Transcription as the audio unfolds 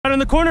in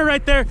the corner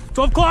right there.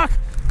 12 o'clock.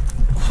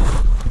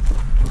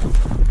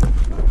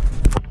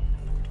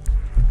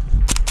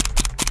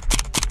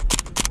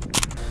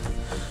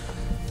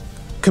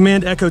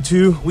 Command Echo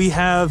 2, we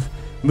have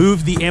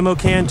moved the ammo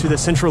can to the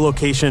central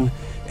location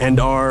and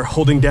are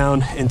holding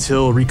down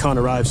until recon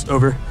arrives.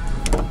 Over.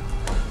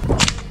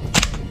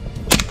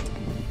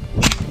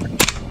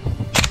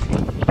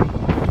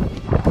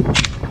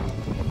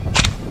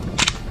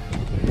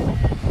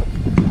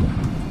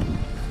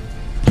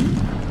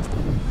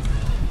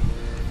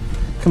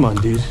 Come on,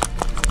 dude.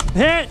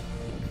 Hit!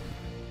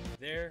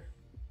 There.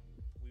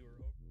 We were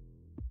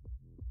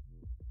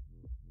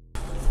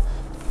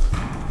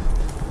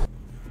over.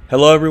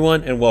 Hello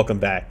everyone and welcome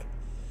back.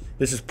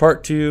 This is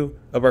part 2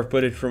 of our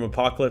footage from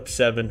Apocalypse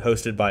 7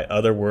 hosted by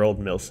Other World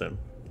MILSIM.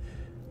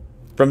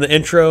 From the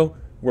intro,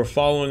 we're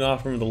following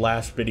off from the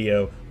last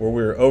video where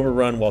we were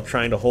overrun while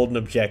trying to hold an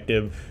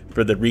objective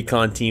for the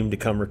recon team to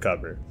come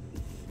recover.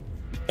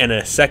 In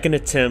a second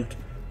attempt,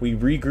 we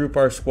regroup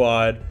our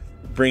squad,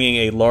 bringing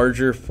a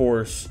larger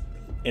force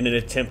in an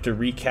attempt to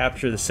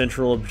recapture the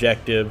central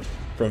objective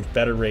from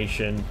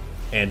Federation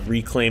and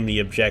reclaim the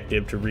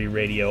objective to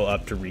re-radio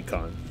up to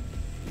recon.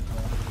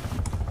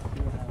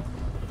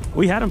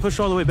 We had them pushed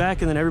all the way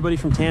back, and then everybody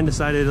from TAN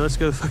decided, let's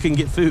go fucking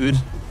get food.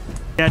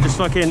 Yeah, just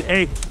fucking,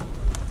 hey,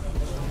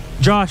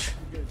 Josh,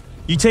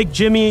 you take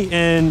Jimmy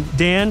and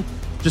Dan,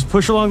 just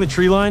push along the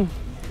tree line.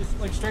 Just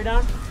like straight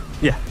down?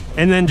 Yeah,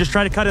 and then just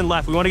try to cut in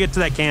left. We want to get to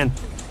that can.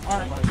 All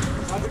right.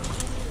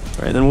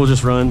 All right, then we'll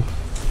just run. All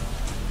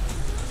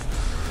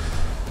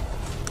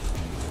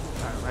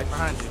right, right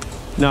behind you.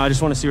 No, I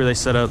just want to see where they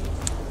set up.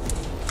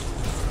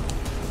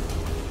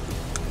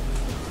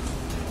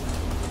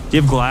 Do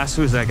you have glass?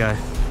 Who is that guy?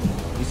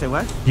 You say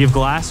what? Do you have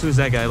glass? Who's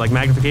that guy? Like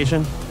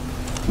magnification?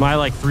 My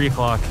like 3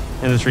 o'clock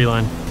in the tree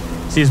line.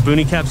 See his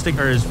boonie cap stick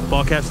or his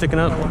ball cap sticking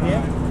up?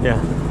 Yeah.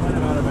 Yeah.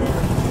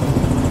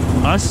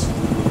 Us?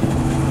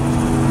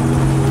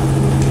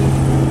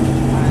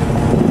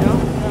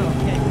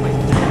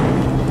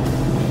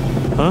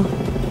 Huh?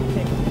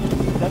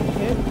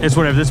 It's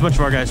whatever. There's a bunch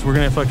of our guys. We're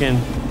gonna fucking.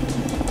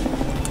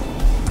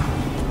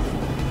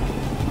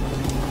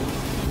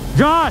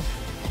 Josh!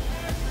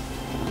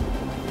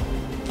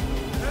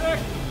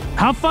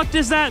 How fucked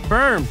is that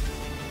berm?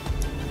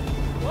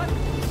 What?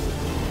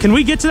 Can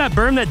we get to that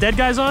berm that dead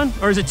guy's on?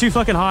 Or is it too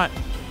fucking hot?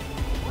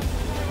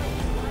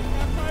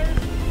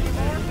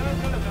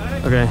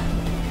 Okay.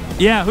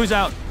 Yeah, who's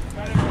out?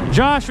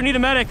 Josh, we need a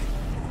medic.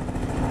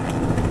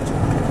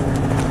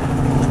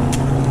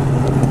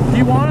 Do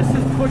you want us to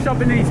push up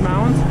into these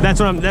mounds? That's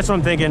what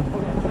I'm thinking.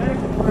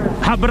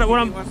 How, but what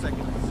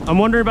I'm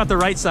wondering about the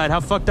right side. How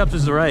fucked up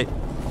is the right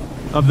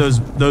of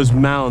those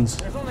mounds?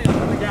 There's only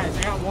other guys.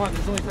 I got one.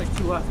 There's only like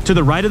 2 left. To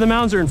the right of the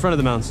mounds or in front of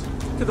the mounds?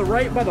 To the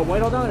right by the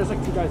white all down, there's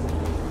like 2 guys.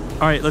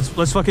 All right,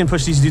 let's fucking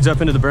push these dudes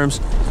up into the berms.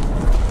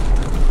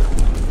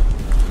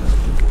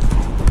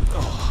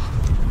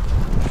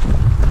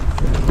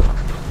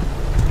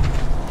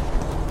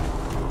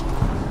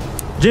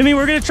 Jimmy,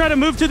 we're gonna try to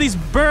move to these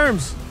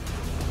berms.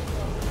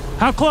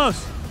 How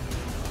close?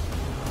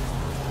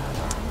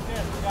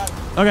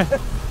 Okay.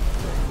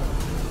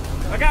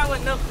 I got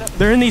one. No.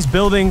 They're in these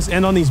buildings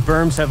and on these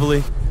berms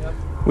heavily. Yep.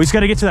 We just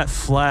gotta get to that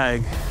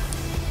flag.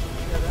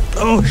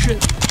 Oh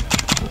shit.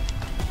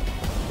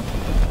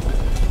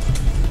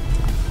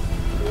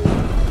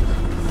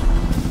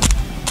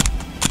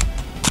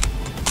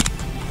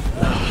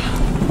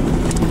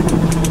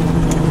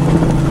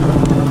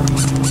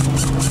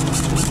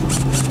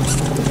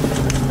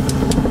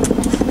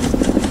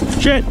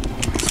 Shit.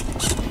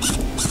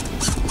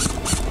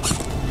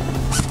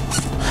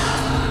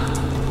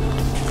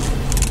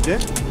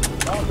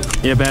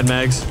 Yeah, bad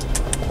mags.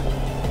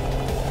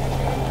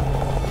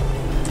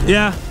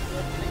 Yeah.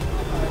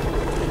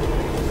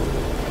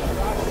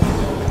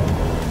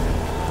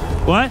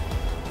 What?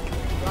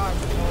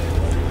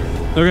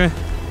 Okay.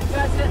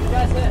 That's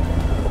it.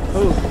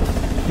 Who?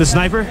 The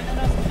sniper? All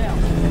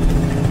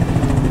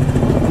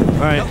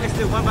right. There's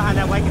still one behind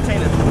that white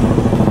container.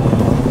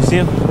 See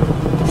him?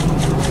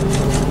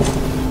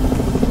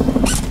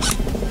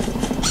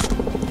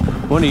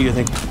 One of you, I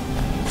think.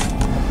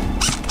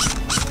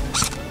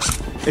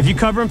 If you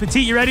cover him,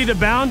 Petite, you ready to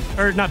bound?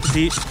 Or not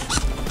Petite.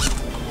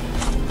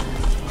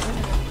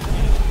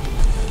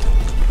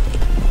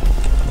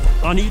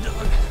 On you,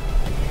 dog.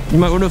 You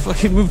might want to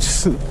fucking move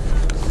just.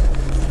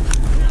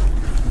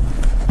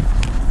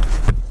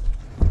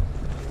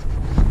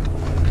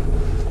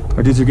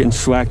 Our dudes are getting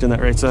schwacked on that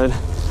right side.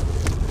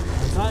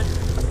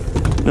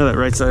 No, that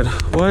right side.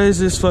 Why does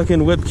this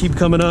fucking whip keep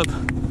coming up?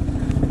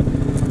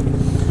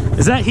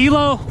 Is that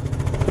Hilo?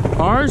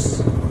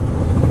 Ours?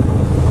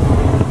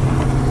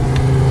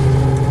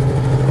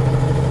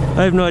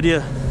 I have no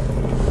idea.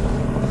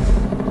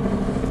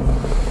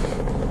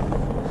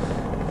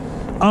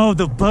 Oh,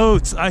 the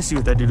boats. I see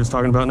what that dude was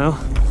talking about now.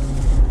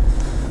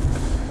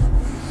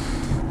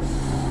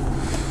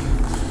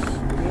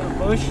 You want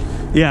to push?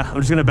 Yeah,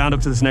 I'm just gonna bound up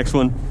to this next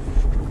one.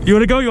 You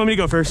wanna go? You want me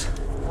to go first?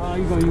 You go.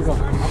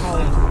 I'll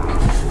follow you.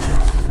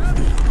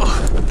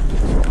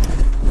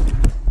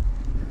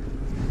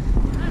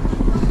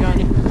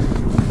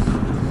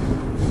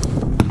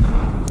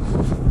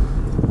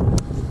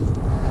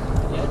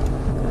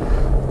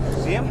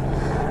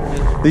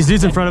 These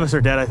dudes in front of us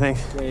are dead, I think.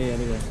 Yeah,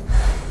 they're dead.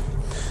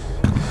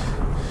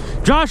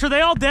 Josh, are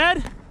they all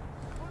dead?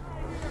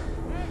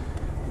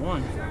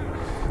 One.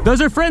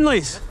 Those are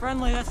friendlies. That's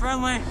friendly, that's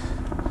friendly.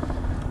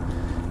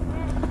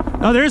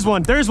 Oh, there's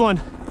one, there's one.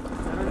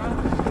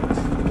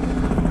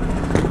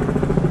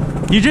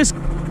 You just,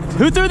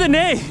 who threw the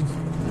nade?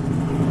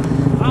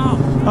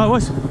 Oh. Oh, it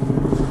was. I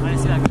didn't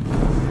see that.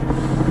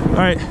 All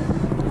right.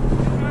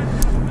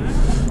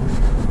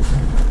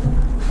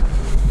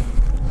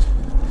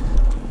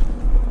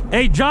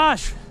 Hey,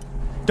 Josh,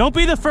 don't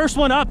be the first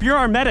one up. You're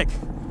our medic. I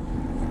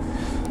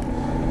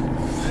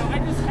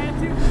just had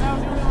to because I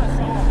was the only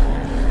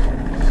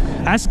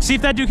one that saw. See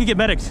if that dude can get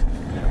medics.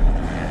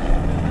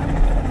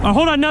 Oh,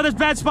 hold on, no, there's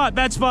bad spot,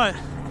 bad spot.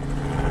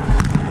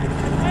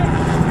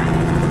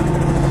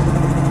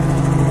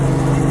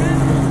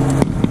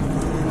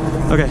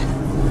 Okay,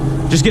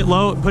 just get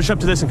low, push up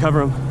to this and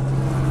cover him.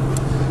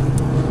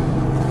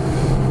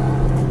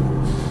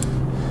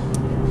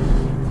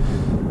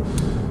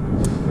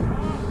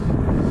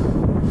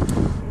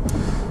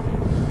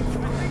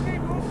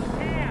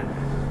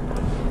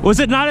 Was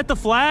it not at the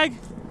flag?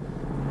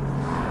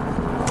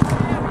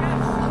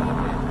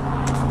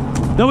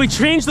 No, we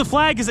changed the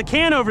flag because a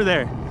can over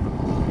there.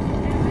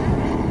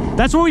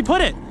 That's where we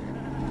put it.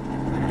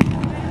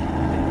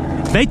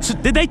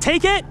 Did they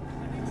take it?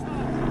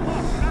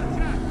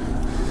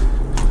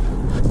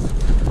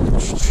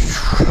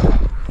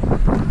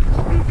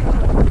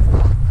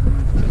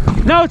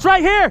 No, it's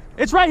right here.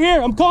 It's right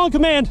here. I'm calling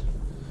command.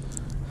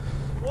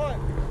 What?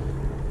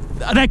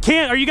 That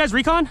can, are you guys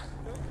recon?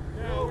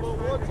 No, but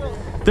what's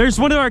up? There's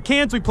one of our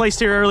cans we placed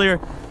here earlier.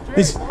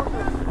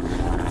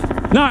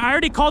 No, I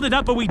already called it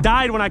up, but we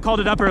died when I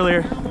called it up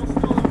earlier.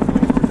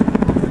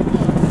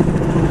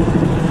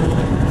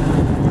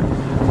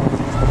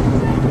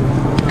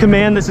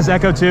 Command, this is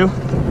Echo 2.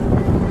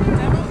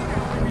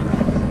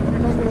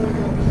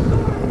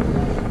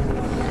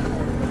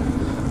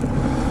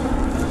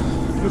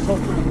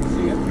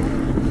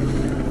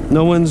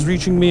 No one's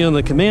reaching me on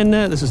the command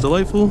net. This is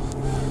delightful.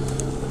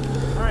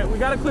 All right, we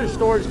gotta clear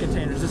storage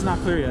containers. It's not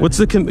clear yet. What's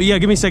the yeah,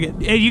 give me a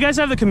second. Hey, you guys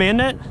have the command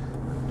net?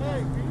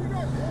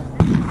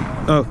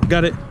 Oh,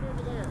 got it.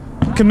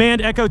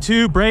 Command Echo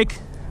 2, break.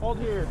 Hold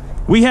here.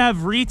 We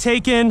have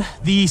retaken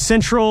the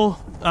central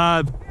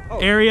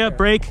area,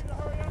 break,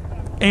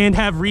 and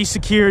have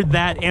resecured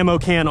that ammo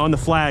can on the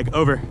flag,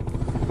 over.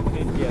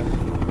 Yeah.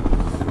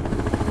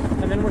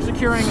 And then we're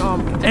securing,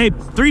 Hey,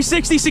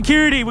 360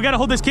 security, we gotta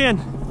hold this can.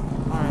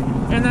 all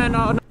right. And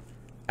then,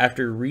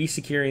 After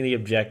re-securing the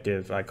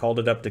objective, I called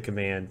it up to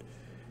command.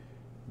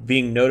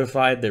 Being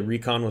notified that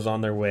recon was on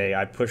their way,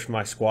 I pushed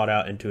my squad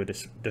out into a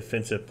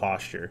defensive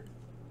posture.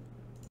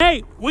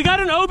 Hey, we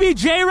got an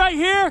OBJ right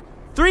here.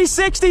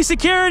 360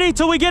 security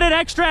till we get it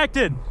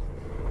extracted.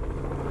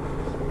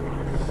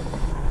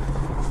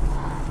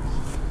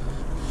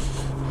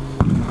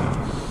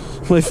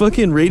 My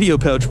fucking radio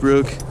pouch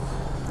broke.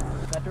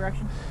 that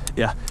direction?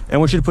 Yeah, and I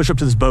want you to push up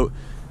to this boat.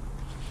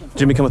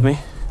 Jimmy, come with me.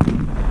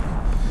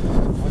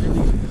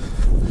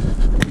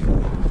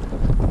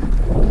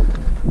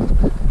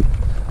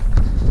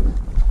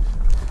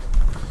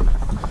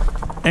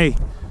 Hey,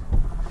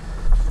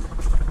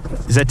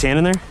 is that tan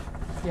in there?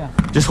 Yeah.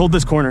 Just hold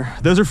this corner.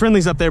 Those are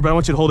friendlies up there, but I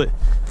want you to hold it.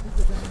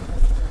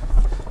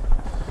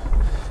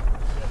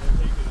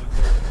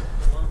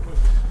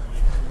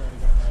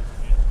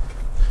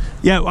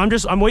 Yeah,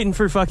 I'm waiting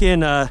for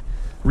fucking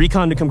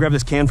Recon to come grab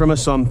this can from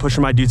us, so I'm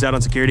pushing my dudes out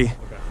on security. Okay.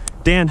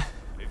 Dan,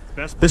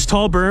 this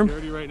tall berm.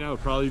 Security right now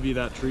would probably be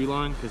that tree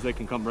line because they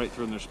can come right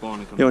through in their spawn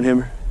and come. Yo, and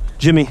him.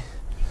 Jimmy.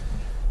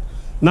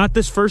 Not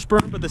this first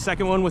berm, but the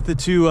second one with the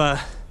two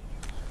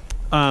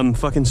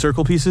fucking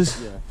circle pieces.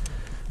 Yeah.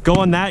 Go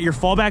on that. Your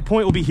fallback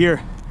point will be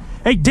here.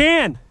 Hey,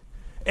 Dan,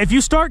 if you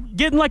start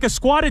getting like a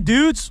squad of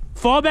dudes,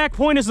 fallback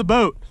point is the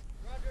boat.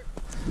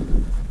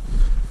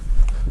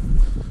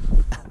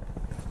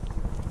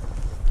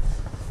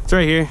 It's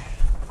right here.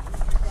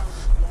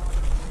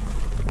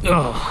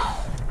 Oh.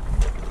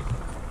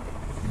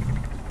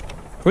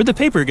 Where'd the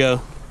paper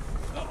go?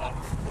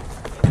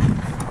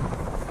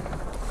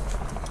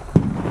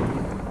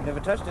 Never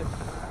touched it.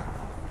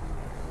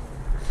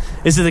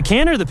 Is it the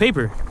can or the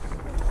paper?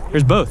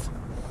 There's both.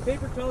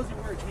 Paper tells you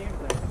where it came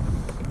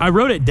from. I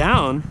wrote it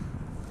down.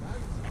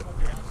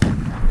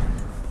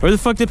 Where the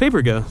fuck did the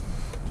paper go?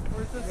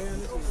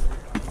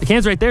 The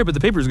can's right there, but the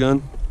paper's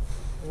gone.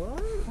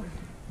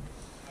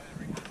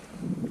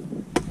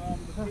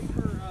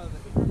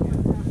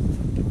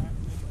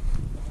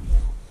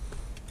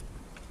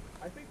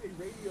 I think they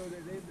radioed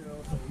it in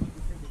though, so we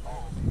can take it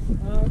off.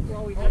 Oh,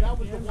 that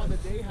was the one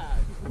that they had.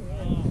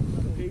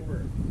 The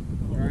paper.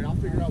 All right, I'll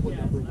figure out what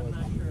number it was.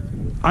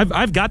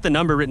 I've got the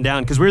number written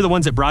down because we're the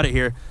ones that brought it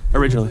here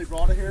originally. They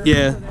brought it here?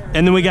 Yeah,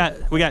 and then we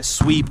got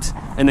sweeped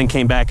and then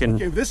came back and.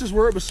 Okay, if this is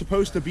where it was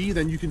supposed to be,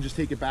 then you can just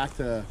take it back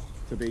to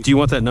base. Do you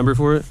want that number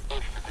for it?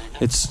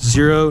 It's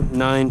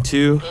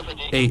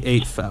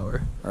 09288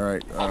 Fowler. All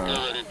right.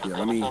 Yeah,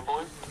 let me.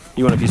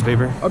 You want a piece of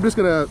paper? I'm just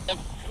gonna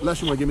Unless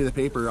you want to give me the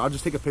paper, I'll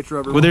just take a picture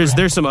of it. Well,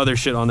 there's some other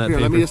shit on that Here,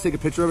 paper. let me just take a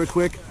picture of it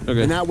quick.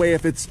 Okay. And that way,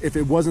 if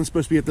it wasn't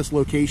supposed to be at this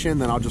location,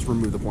 then I'll just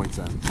remove the points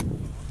then.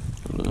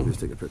 Let me just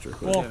take a picture.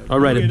 Well, I'll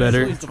write it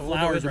better. The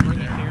flowers right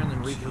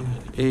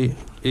there.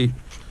 8,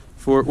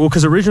 4. Well,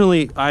 because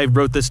originally I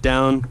wrote this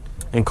down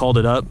and called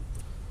it up,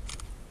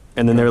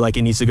 and then they're like,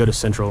 it needs to go to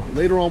Central.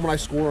 Later on, when I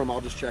score them, I'll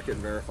just check it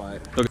and verify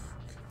it. Okay.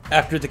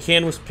 After the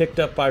can was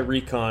picked up by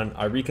Recon,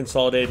 I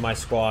reconsolidated my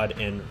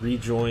squad and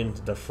rejoined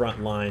the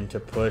front line to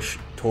push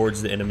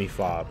towards the enemy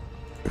fob.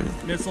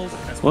 Missiles.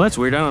 Well, that's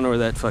weird. I don't know where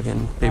that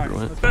fucking paper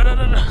went.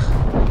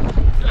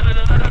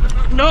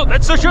 No,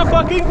 that's such a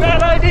fucking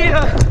bad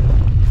idea.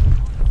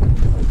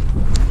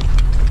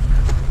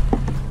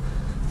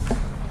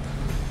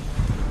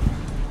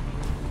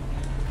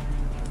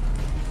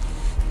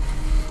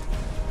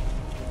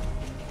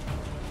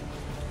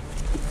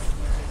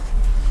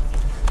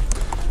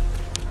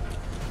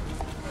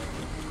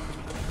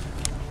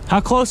 How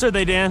close are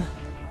they, Dan?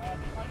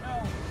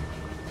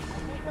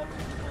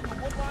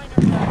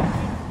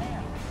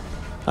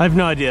 I have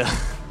no idea.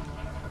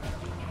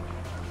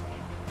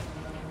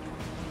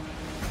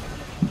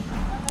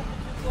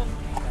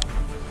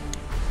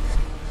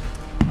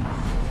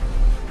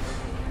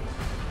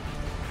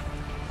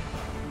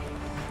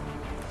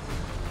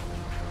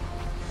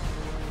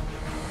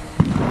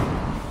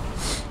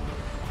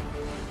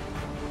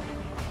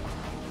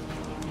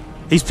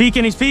 He's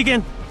peeking, he's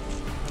peeking.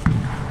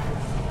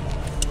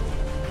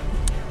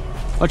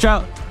 Watch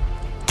out.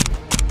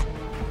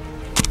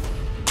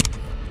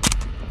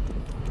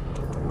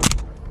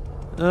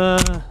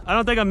 I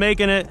don't think I'm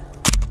making it.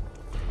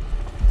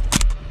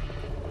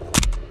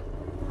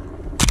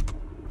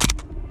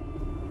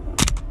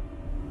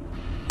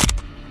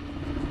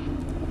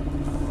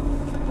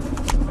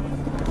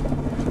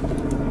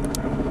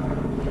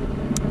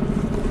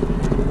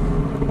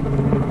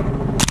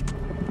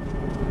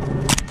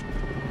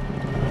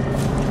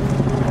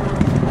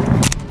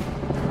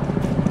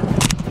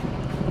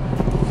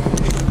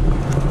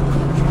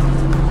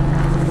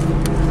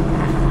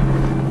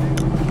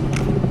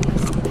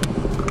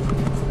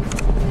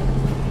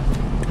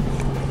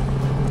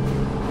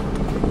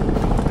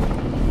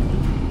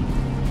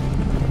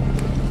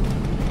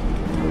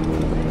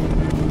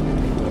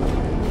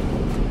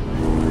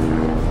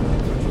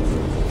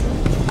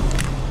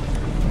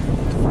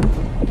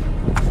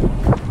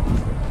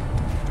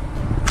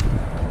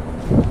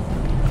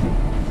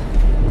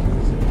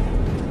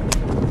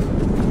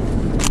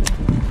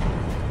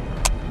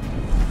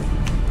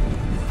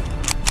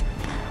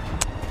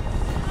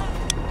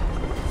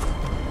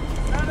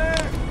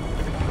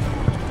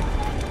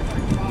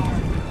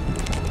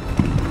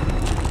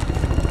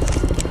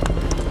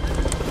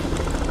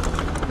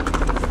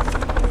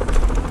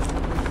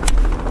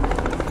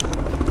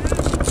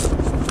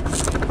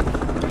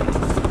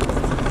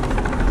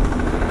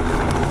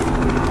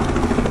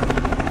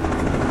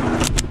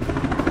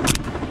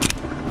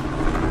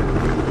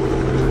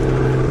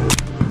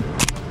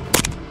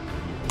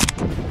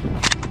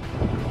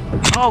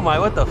 Oh my,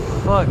 what the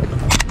fuck?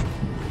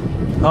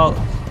 Oh,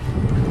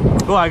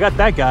 I got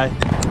that guy.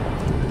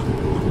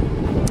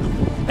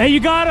 Hey, you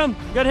got him.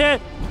 Good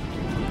hit.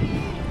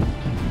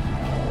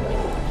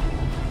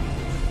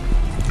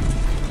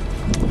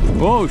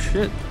 Oh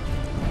shit.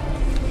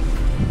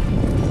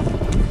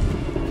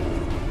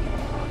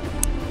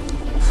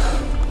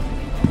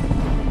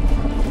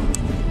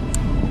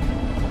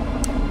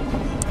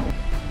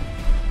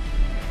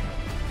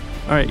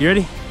 All right, you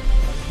ready?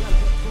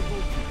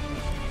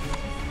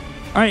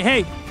 All right,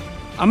 hey,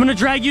 I'm gonna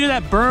drag you to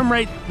that berm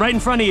right in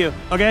front of you,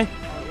 okay?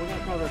 We're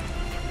gonna cover.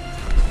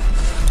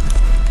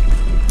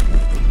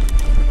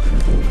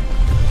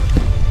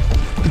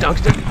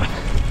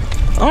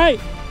 All right,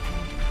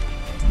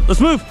 let's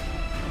move.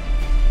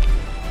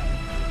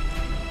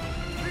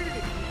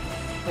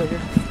 Right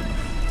here.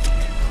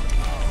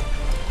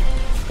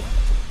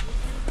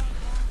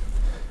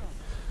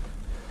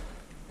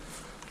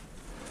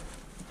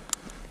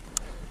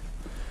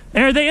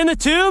 Are they in the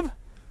tube?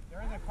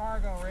 They're in the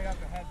cargo right up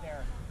ahead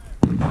there.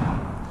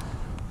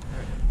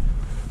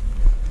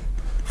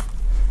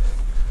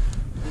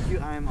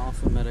 I am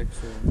also medic,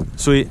 so.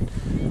 Sweet.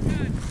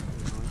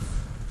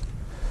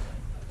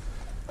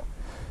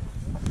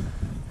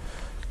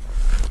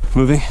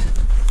 Moving.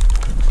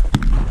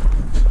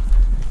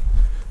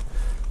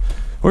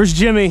 Where's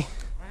Jimmy?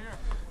 Right here.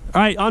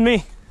 All right, on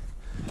me.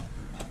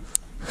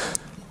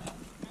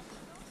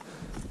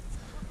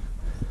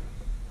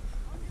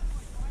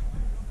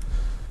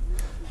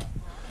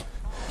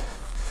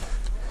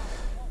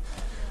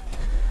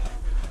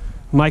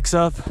 Mic's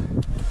up.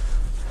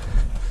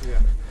 Yeah.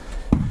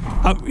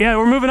 Yeah,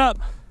 we're moving up.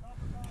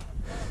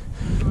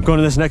 Going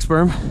to this next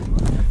berm.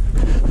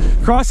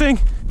 Crossing.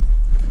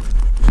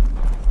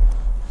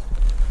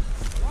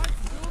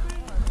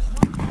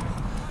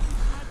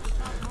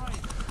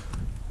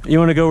 You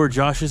want to go where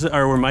Josh is at,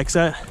 or where Mike's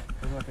at?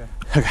 Okay.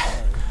 Okay.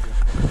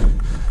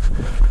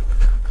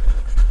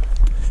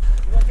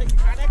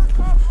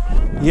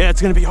 Yeah,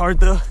 it's gonna be hard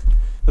though.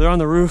 They're on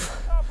the roof.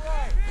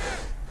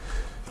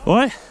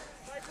 What?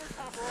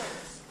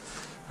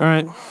 All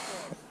right.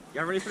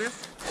 Y'all ready for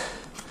this?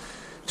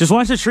 Just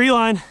watch the tree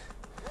line.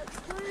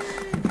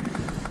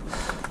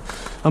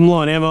 I'm low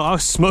on ammo. I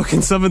was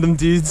smoking some of them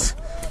dudes.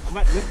 I'm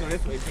about to just go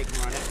this way and take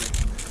them right at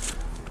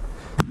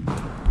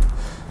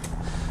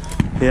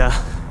me.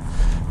 Yeah.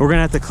 We're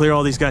gonna have to clear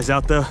all these guys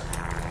out though.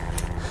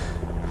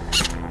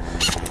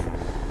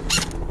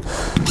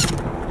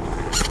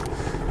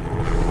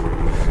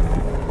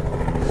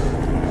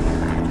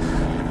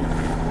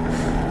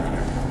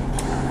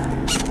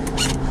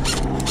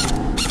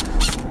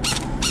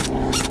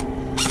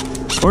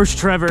 Where's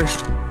Trevor?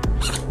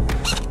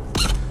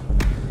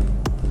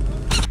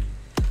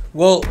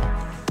 Well,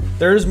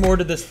 there is more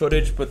to this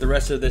footage, but the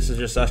rest of this is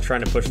just us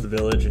trying to push the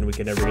village and we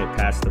can never get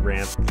past the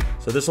ramp.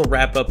 So this will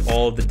wrap up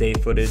all of the day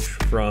footage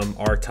from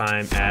our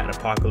time at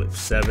Apocalypse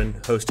 7,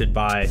 hosted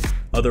by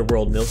Other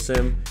World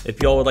MILSIM.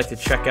 If y'all would like to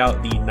check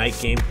out the night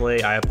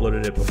gameplay, I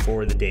uploaded it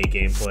before the day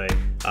gameplay,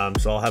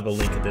 so I'll have a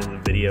link at the end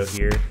of the video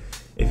here.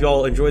 If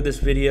y'all enjoyed this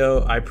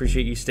video, I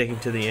appreciate you sticking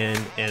to the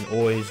end, and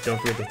always don't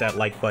forget to hit that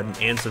like button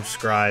and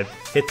subscribe.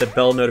 Hit the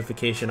bell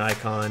notification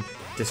icon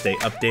to stay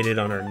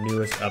updated on our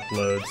newest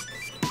uploads.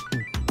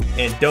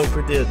 And don't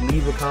forget to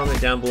leave a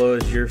comment down below,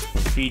 as your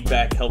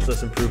feedback helps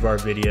us improve our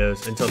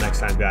videos. Until next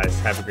time, guys,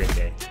 have a great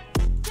day.